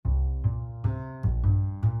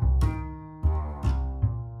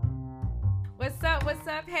What's up? What's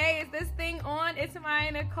up? Hey, is this thing on? It's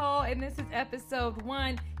Maya Nicole, and this is episode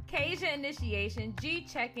 1, Cajun initiation,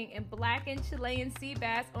 G-checking, and Blackened Chilean sea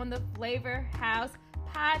bass on the Flavor House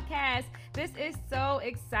podcast. This is so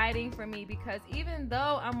exciting for me because even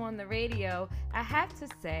though I'm on the radio, I have to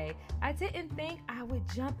say, I didn't think I would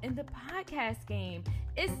jump in the podcast game.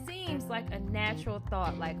 It seems like a natural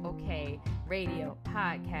thought, like, okay, radio,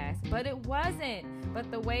 podcast, but it wasn't. But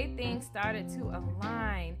the way things started to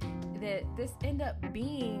align, that this ended up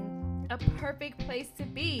being a perfect place to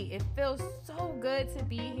be. It feels so good to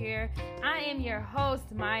be here. I am your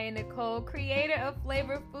host, Maya Nicole, creator of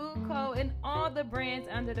Flavor Food Co. and all the brands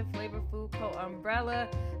under the Flavor Food Co. umbrella,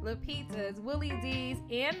 La Pizzas, Willie D's,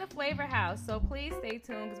 and the Flavor House. So please stay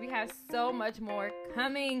tuned because we have so much more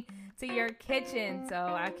coming to your kitchen. So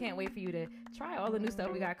I can't wait for you to try all the new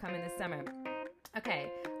stuff we got coming this summer.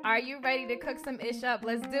 Okay, are you ready to cook some ish up?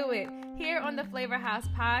 Let's do it. Here on the Flavor House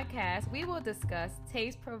podcast, we will discuss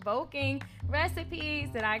taste-provoking recipes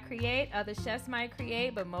that I create, other chefs might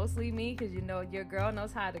create, but mostly me because you know your girl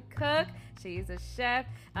knows how to cook. She's a chef.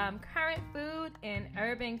 Current food and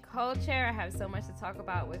urban culture. I have so much to talk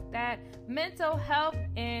about with that. Mental health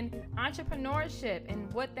and entrepreneurship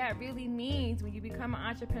and what that really means when you become an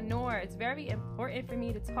entrepreneur. It's very important for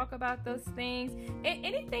me to talk about those things and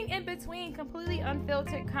anything in between, completely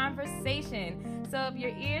unfiltered conversation. So if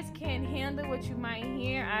your ears can't handle what you might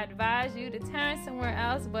hear, I advise you to turn somewhere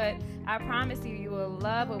else, but I promise you, you will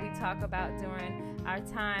love what we talk about during our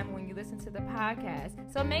time when you listen to the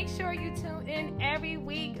podcast. So make sure you tune in every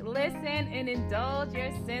week, listen, and indulge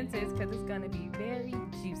your senses because it's going to be very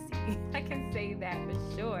juicy. I can say that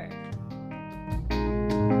for sure.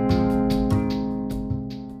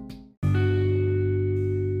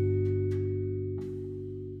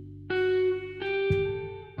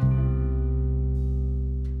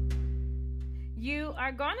 You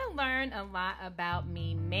are going to learn a lot about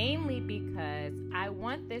me, mainly because I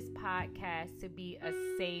want this podcast to be a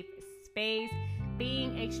safe space,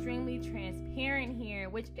 being extremely transparent here,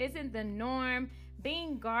 which isn't the norm.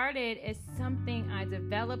 Being guarded is something I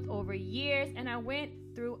developed over years, and I went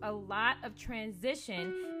through a lot of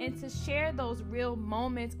transition, and to share those real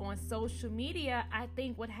moments on social media, I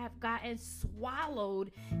think would have gotten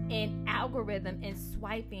swallowed in algorithm and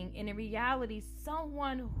swiping. And in reality,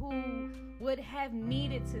 someone who would have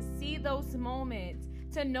needed to see those moments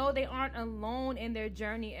to know they aren't alone in their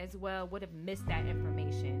journey as well would have missed that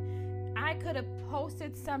information. I could have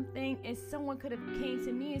posted something and someone could have came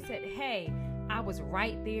to me and said, hey, I was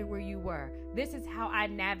right there where you were. This is how I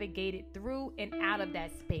navigated through and out of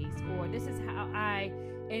that space, or this is how I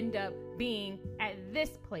end up being at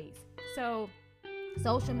this place. So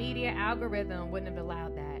social media algorithm wouldn't have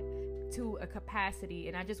allowed that to a capacity,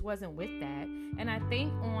 and I just wasn't with that. And I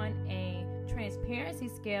think on a transparency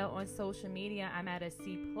scale on social media, I'm at a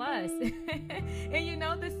C+. And you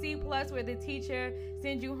know the C+ where the teacher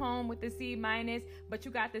sends you home with the C-, but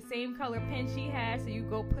you got the same color pen she has, so you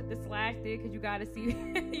go put the slash there because you got a C.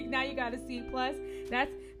 Now you got a C+.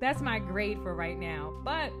 That's my grade for right now.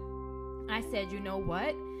 But I said, you know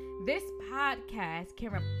what? This podcast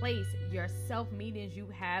can replace your self-meetings you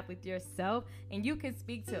have with yourself, and you can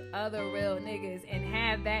speak to other real niggas and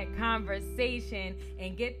have that conversation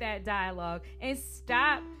and get that dialogue and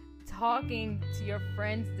stop talking to your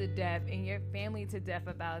friends to death and your family to death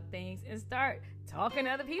about things and start talking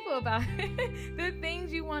to other people about the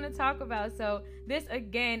things you want to talk about. So this,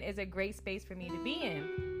 again, is a great space for me to be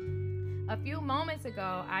in. A few moments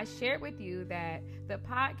ago, I shared with you that the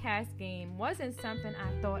podcast game wasn't something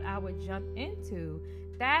I thought I would jump into.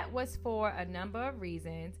 That was for a number of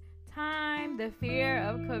reasons. Time, the fear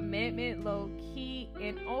of commitment, low-key,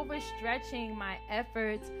 and overstretching my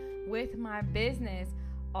efforts with my business.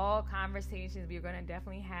 All conversations we're going to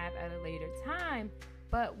definitely have at a later time.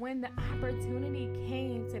 But when the opportunity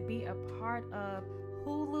came to be a part of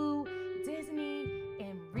Hulu, Disney,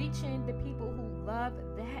 and reaching the people who love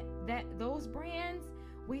those brands,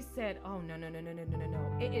 we said, oh, no.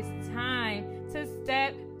 It is time to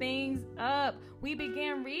step things up. We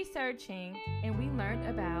began researching and we learned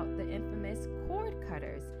about the infamous cord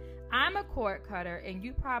cutters. I'm a cord cutter and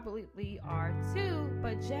you probably are too,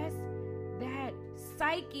 but just that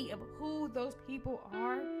psyche of who those people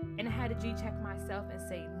are, and I had to G-check myself and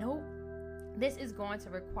say, nope, this is going to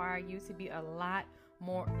require you to be a lot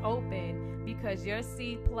more open because your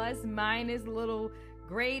C+ little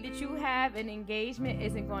grade that you have in engagement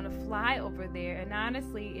isn't going to fly over there. And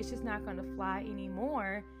honestly, it's just not going to fly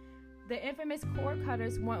anymore. The infamous cord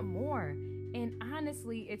cutters want more. And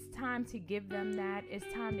honestly, it's time to give them that.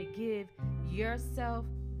 It's time to give yourself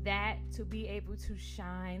that to be able to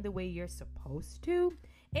shine the way you're supposed to.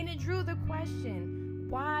 And it drew the question,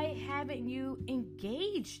 why haven't you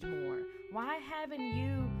engaged more? Why haven't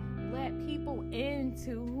you let people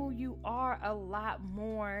into who you are a lot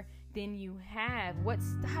more than you have? What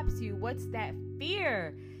stops you? What's that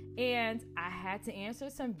fear? And I had to answer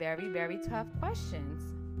some very, very tough questions.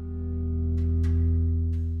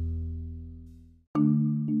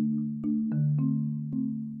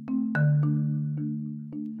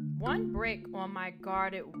 One brick on my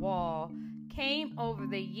guarded wall came over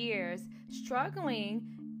the years, struggling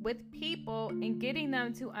with people and getting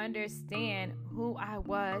them to understand who I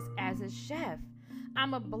was as a chef.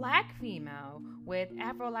 I'm a Black female with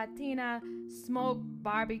Afro-Latina, smoked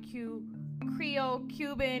barbecue, Creole,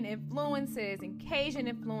 Cuban influences and Cajun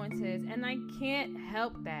influences, and I can't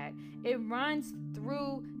help that. It runs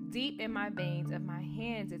through deep in my veins of my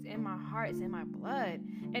hands, it's in my heart, it's in my blood.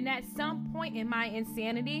 And at some point in my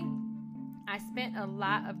insanity, I spent a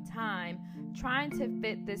lot of time trying to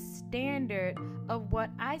fit the standard of what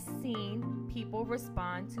I seen people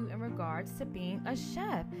respond to in regards to being a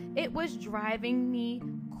chef. It was driving me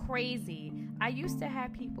crazy. I used to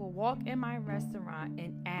have people walk in my restaurant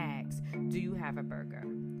and ask, "Do you have a burger?"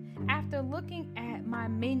 After looking at my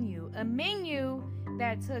menu, a menu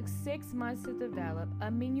that took 6 months to develop,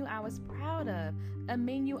 a menu I was proud of, a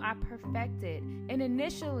menu I perfected. And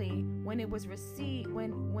initially, when it was received,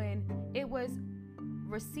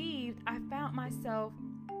 I found myself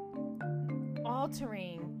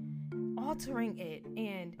altering it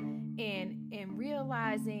and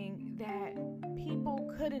realizing that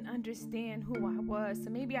people couldn't understand who I was. So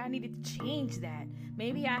maybe I needed to change that.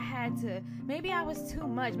 Maybe I was too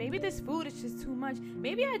much. Maybe this food is just too much.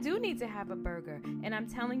 Maybe I do need to have a burger. And I'm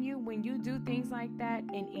telling you, when you do things like that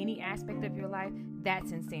in any aspect of your life,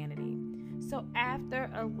 that's insanity. So after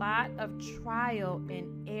a lot of trial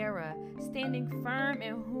and error, standing firm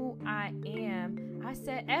in who I am, I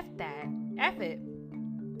said, F that, F it.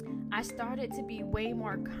 I started to be way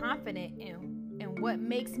more confident in what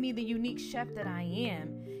makes me the unique chef that I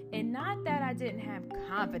am. And not that I didn't have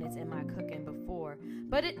confidence in my cooking before,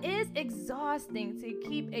 but it is exhausting to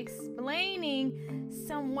keep explaining,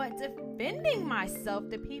 somewhat defending myself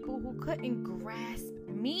to people who couldn't grasp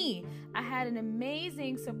me. I had an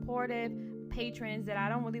amazing, supportive patrons that I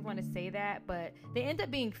don't really want to say that, but they end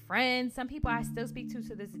up being friends. Some people I still speak to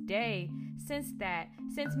this day since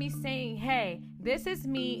me saying, hey, this is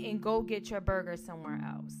me and go get your burger somewhere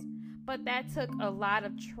else. But that took a lot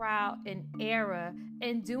of trial and error,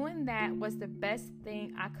 and doing that was the best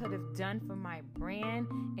thing I could have done for my brand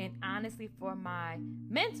and honestly for my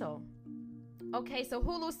mental. Okay, so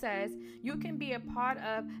Hulu says you can be a part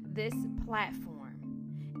of this platform.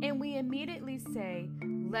 And we immediately say,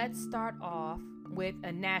 let's start off with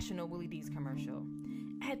a national Willie D's commercial.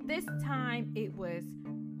 At this time, it was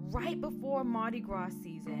right before Mardi Gras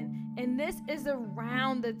season, and this is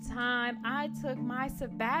around the time I took my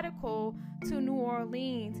sabbatical to New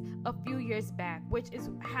Orleans a few years back, which is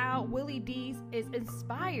how Willie D's is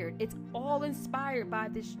inspired. It's all inspired by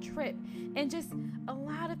this trip, and just a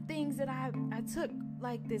lot of things that I took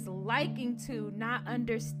like this liking to, not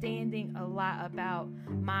understanding a lot about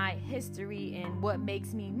my history and what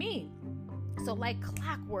makes me me. So like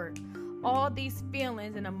clockwork, all these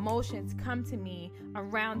feelings and emotions come to me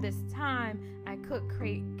around this time. I cook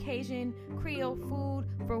Cajun Creole food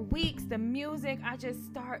for weeks. The music, I just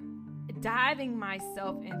start diving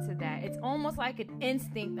myself into that. It's almost like an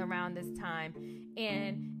instinct around this time.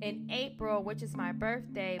 And in April, which is my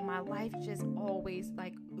birthday, my life just always,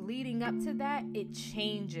 like leading up to that, it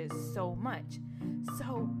changes so much.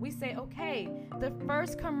 So we say, okay, the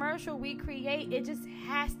first commercial we create, it just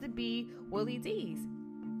has to be Willie D's.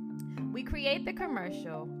 We create the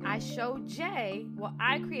commercial. I show Jay,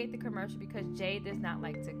 I create the commercial because Jay does not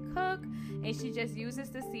like to cook, and she just uses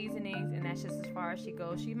the seasonings, and that's just as far as she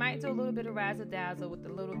goes. She might do a little bit of razzle-dazzle with a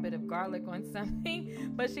little bit of garlic on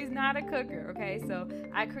something, but she's not a cooker, okay? So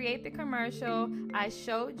I create the commercial. I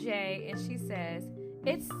show Jay, and she says,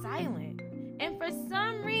 it's silent. And for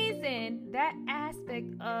some reason, that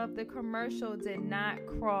aspect of the commercial did not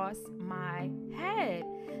cross my head.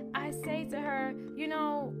 I say to her,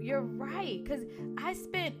 you're right, because I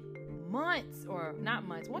spent months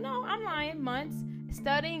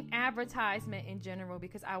studying advertisement in general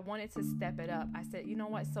because I wanted to step it up. I said, you know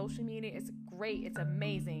what, social media is great, it's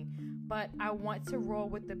amazing, but I want to roll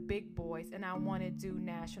with the big boys, and I want to do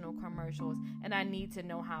national commercials, and I need to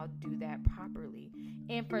know how to do that properly.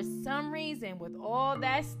 And for some reason, with all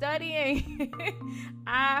that studying,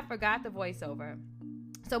 I forgot the voiceover.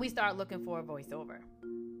 So we start looking for a voiceover.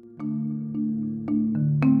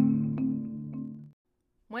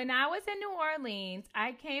 When I was in New Orleans,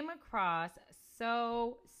 I came across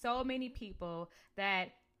so many people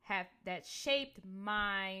that shaped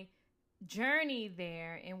my journey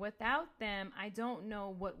there, and without them, I don't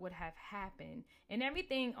know what would have happened. And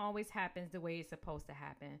everything always happens the way it's supposed to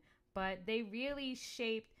happen, but they really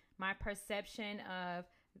shaped my perception of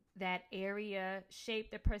that area,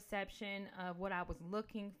 shaped the perception of what I was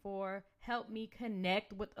looking for, helped me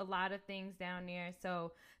connect with a lot of things down there.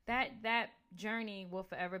 So that journey will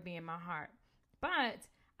forever be in my heart. But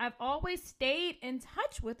I've always stayed in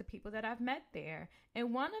touch with the people that I've met there.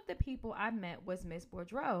 And one of the people I met was Miss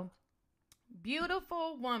Boudreaux.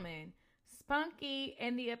 Beautiful woman, spunky,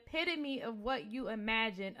 and the epitome of what you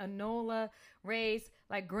imagine a Nola Ray's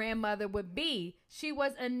like grandmother would be. She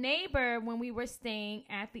was a neighbor when we were staying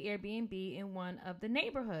at the Airbnb in one of the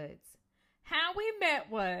neighborhoods. How we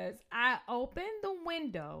met was I opened the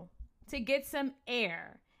window to get some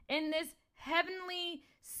air, and this heavenly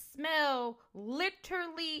smell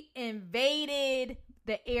literally invaded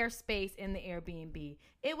the airspace in the Airbnb.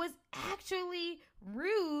 It was actually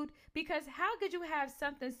rude because how could you have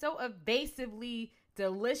something so evasively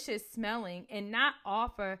delicious smelling and not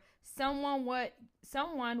offer someone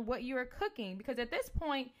what you are cooking? Because at this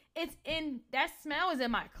point, that smell is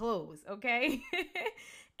in my clothes, okay?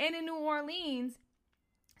 And in New Orleans,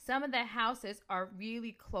 some of the houses are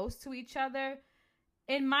really close to each other.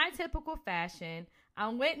 In my typical fashion, I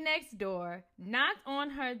went next door, knocked on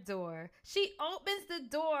her door. She opens the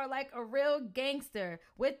door like a real gangster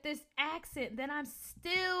with this accent that I'm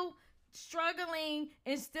still struggling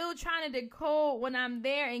and still trying to decode when I'm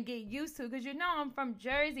there and get used to. Because I'm from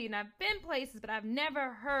Jersey and I've been places, but I've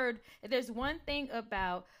never heard. If there's one thing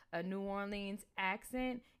about a New Orleans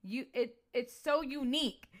accent, it's so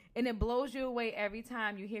unique. And it blows you away every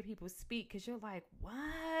time you hear people speak because you're like,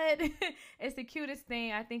 what? It's the cutest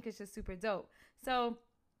thing. I think it's just super dope. So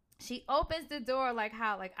she opens the door like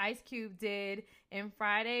how like Ice Cube did in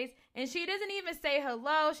Fridays. And she doesn't even say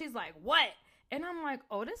hello. She's like, what? And I'm like,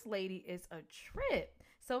 oh, this lady is a trip.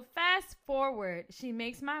 So fast forward, she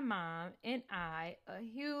makes my mom and I a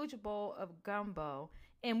huge bowl of gumbo.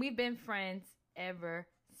 And we've been friends ever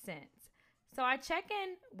since. So I check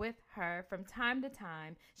in with her from time to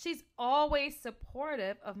time. She's always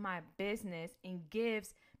supportive of my business and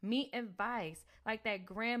gives me advice, like that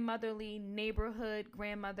grandmotherly neighborhood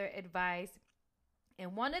grandmother advice.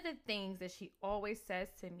 And one of the things that she always says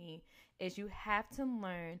to me is you have to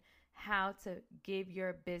learn how to give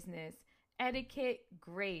your business etiquette,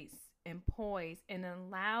 grace, and poise, and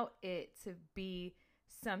allow it to be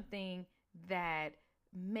something that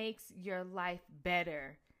makes your life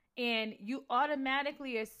better. And you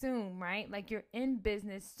automatically assume, right? Like you're in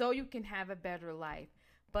business so you can have a better life.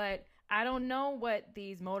 But I don't know what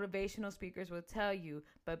these motivational speakers will tell you,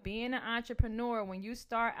 but being an entrepreneur, when you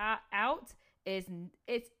start out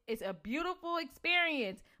it's a beautiful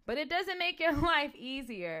experience, but it doesn't make your life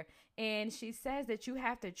easier. And she says that you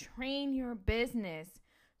have to train your business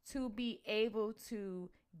to be able to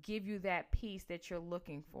give you that peace that you're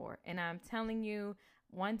looking for. And I'm telling you,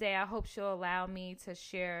 one day I hope she'll allow me to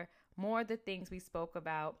share more of the things we spoke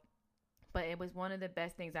about. But it was one of the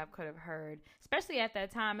best things I could have heard, especially at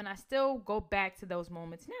that time. And I still go back to those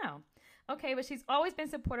moments now. Okay, but she's always been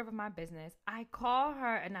supportive of my business. I call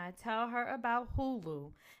her and I tell her about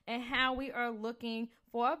Hulu and how we are looking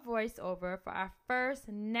for a voiceover for our first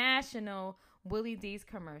national Willie D's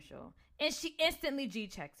commercial. And she instantly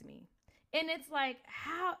G-checks me. And it's like,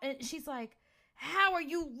 how? And she's like, how are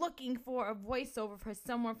you looking for a voiceover for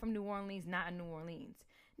someone from New Orleans, not in New Orleans?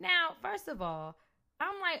 Now, first of all,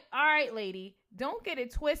 I'm like, all right, lady, don't get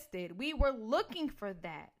it twisted. We were looking for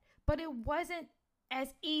that, but it wasn't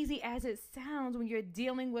as easy as it sounds when you're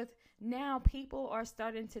dealing with now people are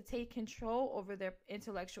starting to take control over their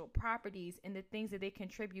intellectual properties and the things that they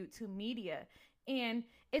contribute to media. And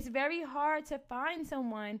it's very hard to find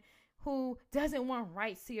someone who doesn't want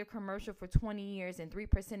rights to your commercial for 20 years and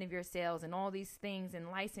 3% of your sales and all these things and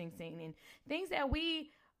licensing and things that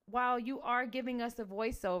while you are giving us a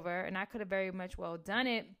voiceover, and I could have very much well done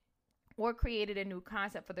it or created a new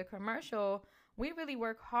concept for the commercial, we really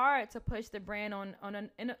work hard to push the brand on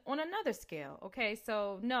another scale. Okay,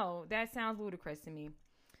 so no, that sounds ludicrous to me.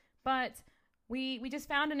 But we just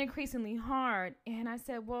found it increasingly hard. And I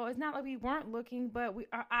said, well, it's not like we weren't looking, but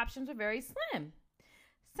our options are very slim.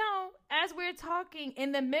 So as we're talking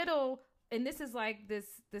in the middle, and this is like this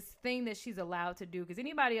thing that she's allowed to do, because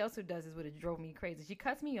anybody else who does this would have drove me crazy. She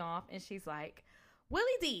cuts me off and she's like, Willie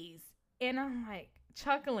D's. And I'm like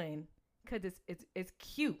chuckling because it's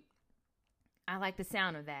cute. I like the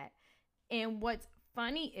sound of that. And what's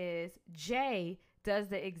funny is Jay does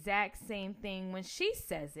the exact same thing when she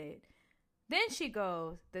says it. Then she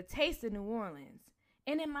goes, the taste of New Orleans.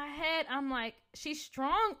 And in my head, I'm like, she's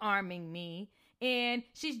strong-arming me, and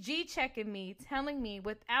she's G-checking me, telling me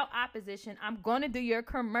without opposition, I'm going to do your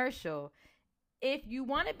commercial. If you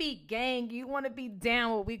want to be gang, you want to be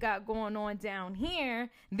down what we got going on down here,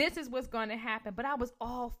 this is what's going to happen. But I was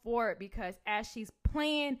all for it, because as she's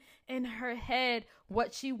playing in her head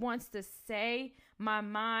what she wants to say, my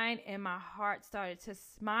mind and my heart started to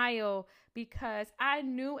smile, because I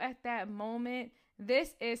knew at that moment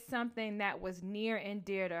this is something that was near and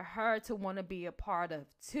dear to her to want to be a part of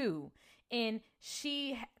too. And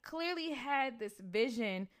she clearly had this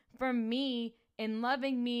vision for me and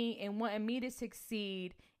loving me and wanting me to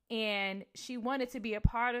succeed. And she wanted to be a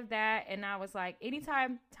part of that. And I was like,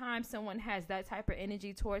 anytime someone has that type of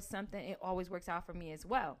energy towards something, it always works out for me as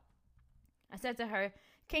well. I said to her,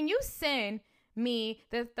 can you send me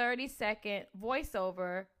the 30-second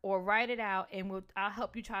voiceover or write it out, and I'll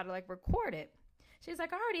help you try to record it. She's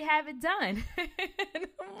like, I already have it done. And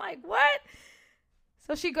I'm like, what?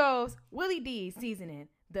 So she goes, Willie D seasoning,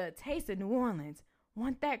 the taste of New Orleans.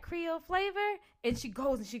 Want that Creole flavor? And she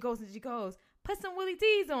goes, put some Willie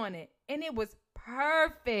D's on it. And it was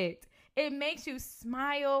perfect. It makes you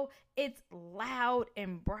smile. It's loud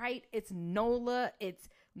and bright. It's NOLA. It's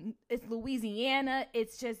Louisiana.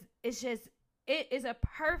 It is a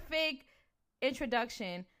perfect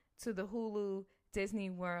introduction to the Hulu Disney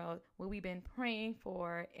World, what we've been praying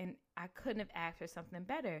for, and I couldn't have asked for something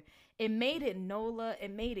better. It made it NOLA.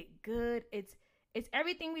 It made it good. It's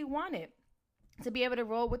everything we wanted to be able to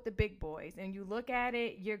roll with the big boys. And you look at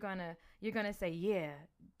it, you're gonna say, yeah,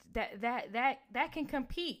 that can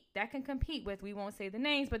compete. That can compete with, we won't say the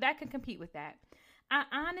names, but that can compete with that. I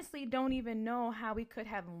honestly don't even know how we could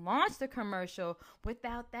have launched a commercial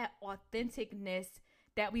without that authenticness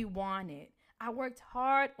that we wanted. I worked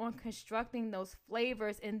hard on constructing those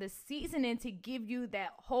flavors and the seasoning to give you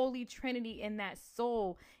that holy trinity and that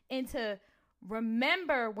soul, and to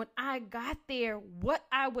remember when I got there what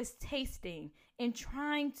I was tasting and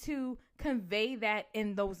trying to convey that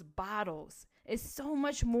in those bottles. It's so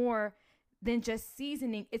much more than just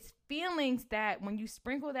seasoning. It's feelings that when you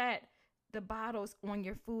sprinkle the bottles on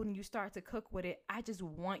your food and you start to cook with it, I just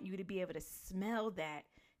want you to be able to smell that,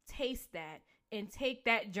 taste that, and take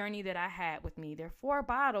that journey that I had with me. There are 4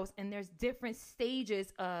 bottles, and there's different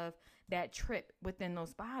stages of that trip within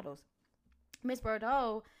those bottles. Miss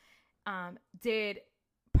Boudreaux did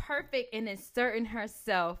perfect in inserting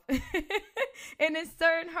herself and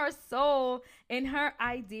inserting her soul and her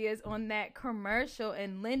ideas on that commercial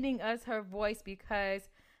and lending us her voice, because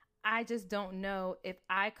I just don't know if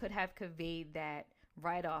I could have conveyed that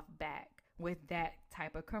right off back with that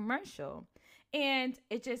type of commercial. And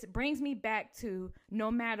it just brings me back to, no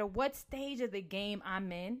matter what stage of the game I'm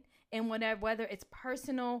in, and whether it's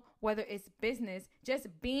personal, whether it's business, just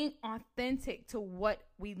being authentic to what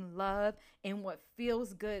we love and what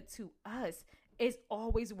feels good to us is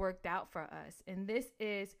always worked out for us. And this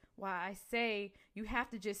is why I say you have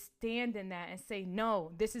to just stand in that and say,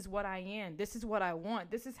 no, this is what I am. This is what I want.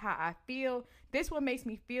 This is how I feel. This is what makes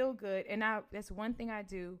me feel good. And that's one thing I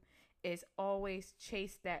do, is always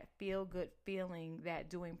chase that feel-good feeling that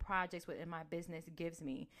doing projects within my business gives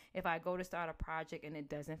me. If I go to start a project and it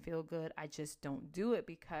doesn't feel good, I just don't do it,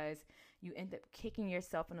 because you end up kicking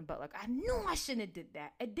yourself in the butt. Like, I knew I shouldn't have did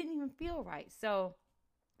that. It didn't even feel right. So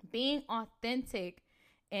being authentic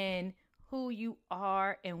in who you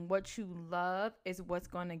are and what you love is what's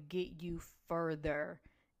going to get you further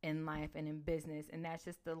in life and in business. And that's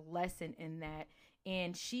just the lesson in that.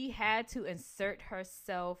 And she had to insert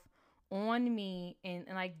herself on me and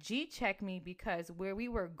like G-check me, because where we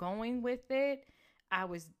were going with it, I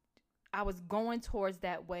was going towards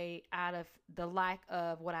that way out of the lack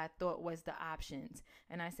of what I thought was the options.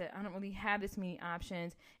 And I said, I don't really have this many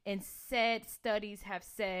options. And said studies have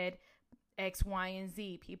said X, Y, and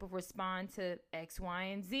Z. People respond to X, Y,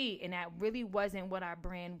 and Z. And that really wasn't what our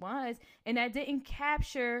brand was. And that didn't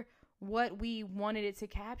capture what we wanted it to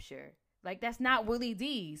capture. Like, that's not Willie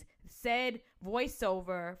D's. Said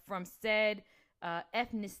voiceover from said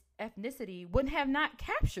ethnicity wouldn't have not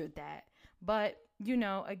captured that. But, you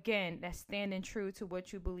know, again, that's standing true to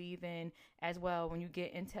what you believe in as well. When you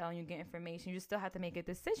get intel and you get information, you still have to make a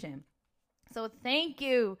decision. So thank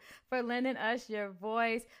you for lending us your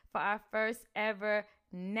voice for our first ever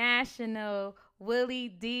national Willie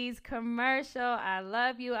D's commercial. I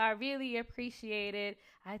love you. I really appreciate it.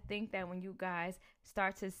 I think that when you guys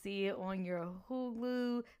start to see it on your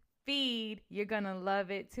Hulu feed, you're going to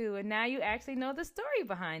love it too. And now you actually know the story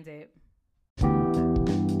behind it.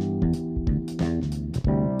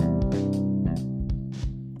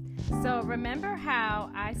 So remember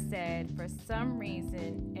how I said for some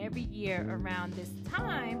reason, every year around this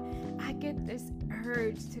time, I get this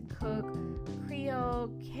urge to cook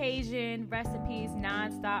Creole, Cajun recipes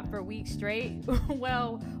nonstop for weeks straight.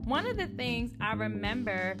 Well, one of the things I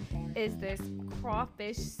remember is this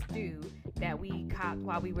crawfish stew that we copped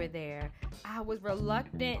while we were there. I was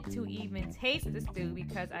reluctant to even taste the stew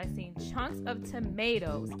because I seen chunks of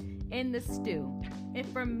tomatoes in the stew. And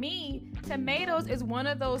for me, tomatoes is one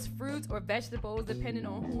of those fruits or vegetables, depending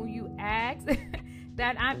on who you ask,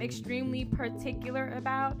 that I'm extremely particular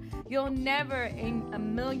about. You'll never in a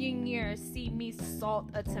million years see me salt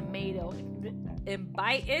a tomato and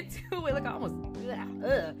bite into it like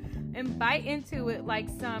and bite into it like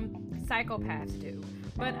some psychopaths do.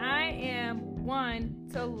 But I am one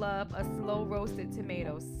to love a slow roasted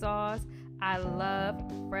tomato sauce. I love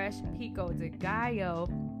fresh pico de gallo,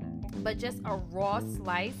 but just a raw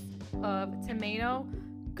slice of tomato,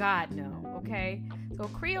 God no, okay? So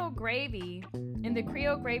Creole gravy, and the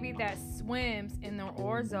Creole gravy that swims in the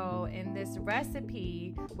orzo in this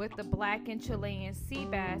recipe with the blackened Chilean sea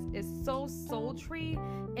bass is so sultry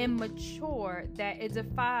and mature that it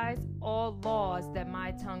defies all laws that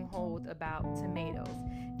my tongue holds about tomatoes.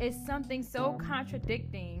 It's something so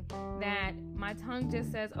contradicting that my tongue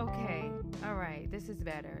just says, okay, all right, this is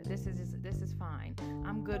better. This is fine.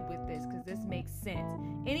 I'm good with this because this makes sense.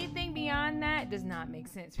 Anything beyond that does not make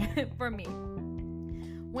sense for me.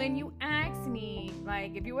 When you ask me,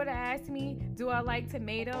 like if you were to ask me, do I like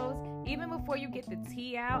tomatoes? Even before you get the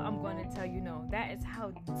tea out, I'm going to tell you no. That is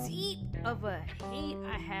how deep of a hate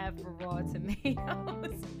I have for raw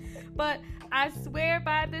tomatoes. But I swear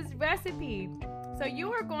by this recipe. So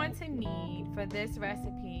you are going to need for this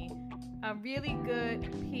recipe a really good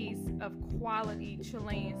piece of quality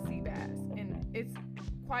Chilean sea bass. And it's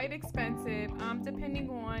quite expensive, depending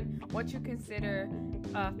on what you consider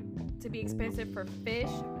to be expensive for fish,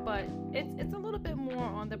 but it's a little bit more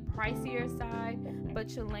on the pricier side. But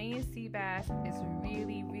Chilean sea bass is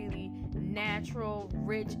really, really natural,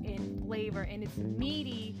 rich in flavor, and it's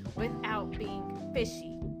meaty without being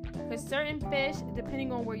fishy. Because certain fish,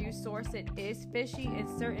 depending on where you source it, is fishy, and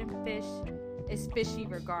certain fish is fishy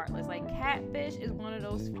regardless. Like catfish is one of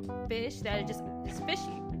those fish that is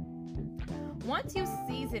fishy. Once you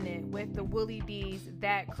season it with the Willie D's,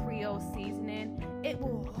 that Creole seasoning, it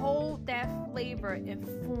will hold that flavor and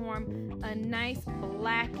form a nice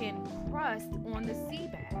blackened crust on the sea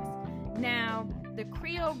bass. Now, the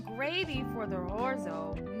Creole gravy for the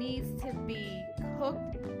orzo needs to be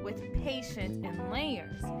cooked with patience in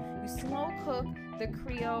layers. You slow cook the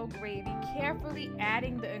Creole gravy, carefully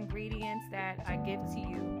adding the ingredients that I give to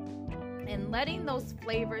you, and letting those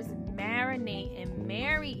flavors marinate and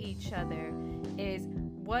marry each other is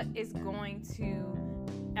what is going to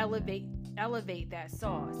elevate that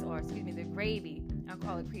sauce, or the gravy. I'll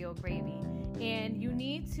call it Creole gravy. And you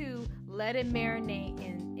need to let it marinate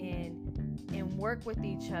and work with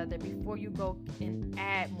each other before you go and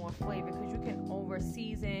add more flavor, because you can over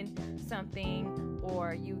season something,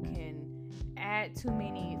 or you can add too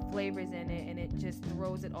many flavors in it and it just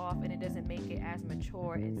throws it off and it doesn't make it as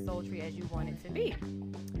mature and sultry as you want it to be.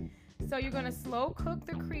 So you're going to slow cook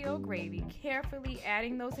the Creole gravy, carefully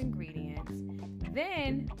adding those ingredients.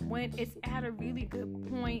 Then when it's at a really good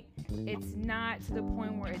point, it's not to the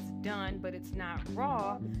point where it's done, but it's not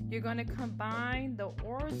raw, you're going to combine the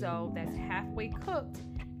orzo that's halfway cooked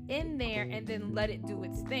in there and then let it do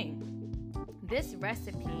its thing. This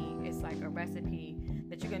recipe is like a recipe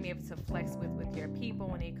that you're going to be able to flex with your people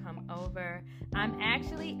when they come over. I'm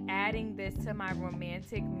actually adding this to my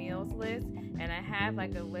romantic meals list, and I have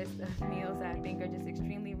like a list of meals that I think are just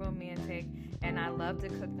extremely romantic, and I love to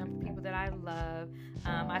cook them for people that I love.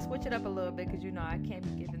 I switch it up a little bit because I can't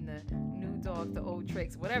be giving the new dog the old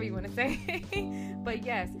tricks, whatever you want to say. But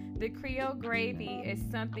yes, the Creole gravy is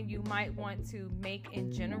something you might want to make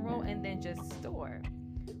in general and then just store.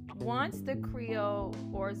 Once the Creole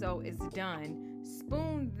orzo is done,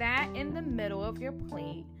 spoon that in the middle of your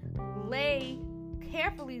plate.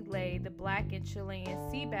 Carefully lay the blackened Chilean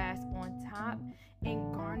sea bass on top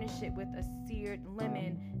and garnish it with a seared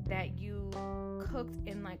lemon that you cooked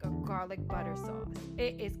in like a garlic butter sauce.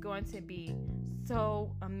 It is going to be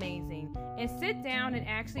so amazing. And sit down and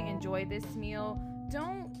actually enjoy this meal.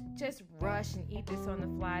 Don't just rush and eat this on the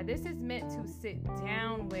fly. This is meant to sit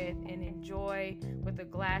down with and enjoy with a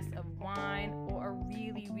glass of wine or a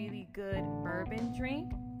really, really good bourbon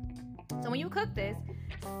drink. So when you cook this,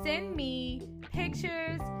 send me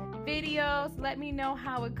pictures, videos, let me know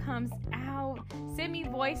how it comes out. out. Send me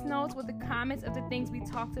voice notes with the comments of the things we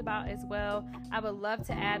talked about as well. I would love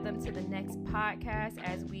to add them to the next podcast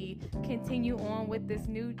as we continue on with this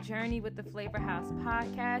new journey with the Flavor House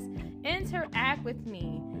podcast. Interact with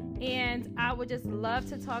me. And I would just love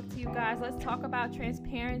to talk to you guys. Let's talk about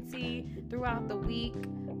transparency throughout the week.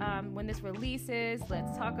 When this releases,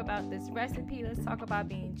 let's talk about this recipe. Let's talk about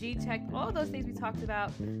being G-checked. All those things we talked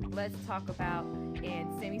about, let's talk about.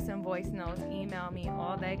 And send me some voice notes, email me,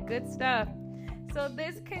 all that good stuff. So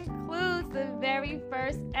this concludes the very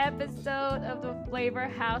first episode of the Flavor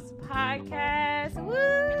House podcast.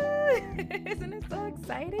 Woo! Isn't it so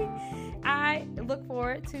exciting? I look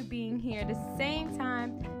forward to being here the same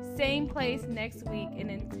time, same place next week. And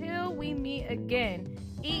until we meet again,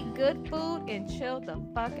 eat good food and chill the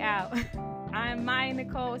fuck out. I'm Maya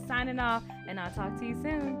Nicole signing off, and I'll talk to you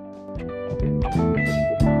soon.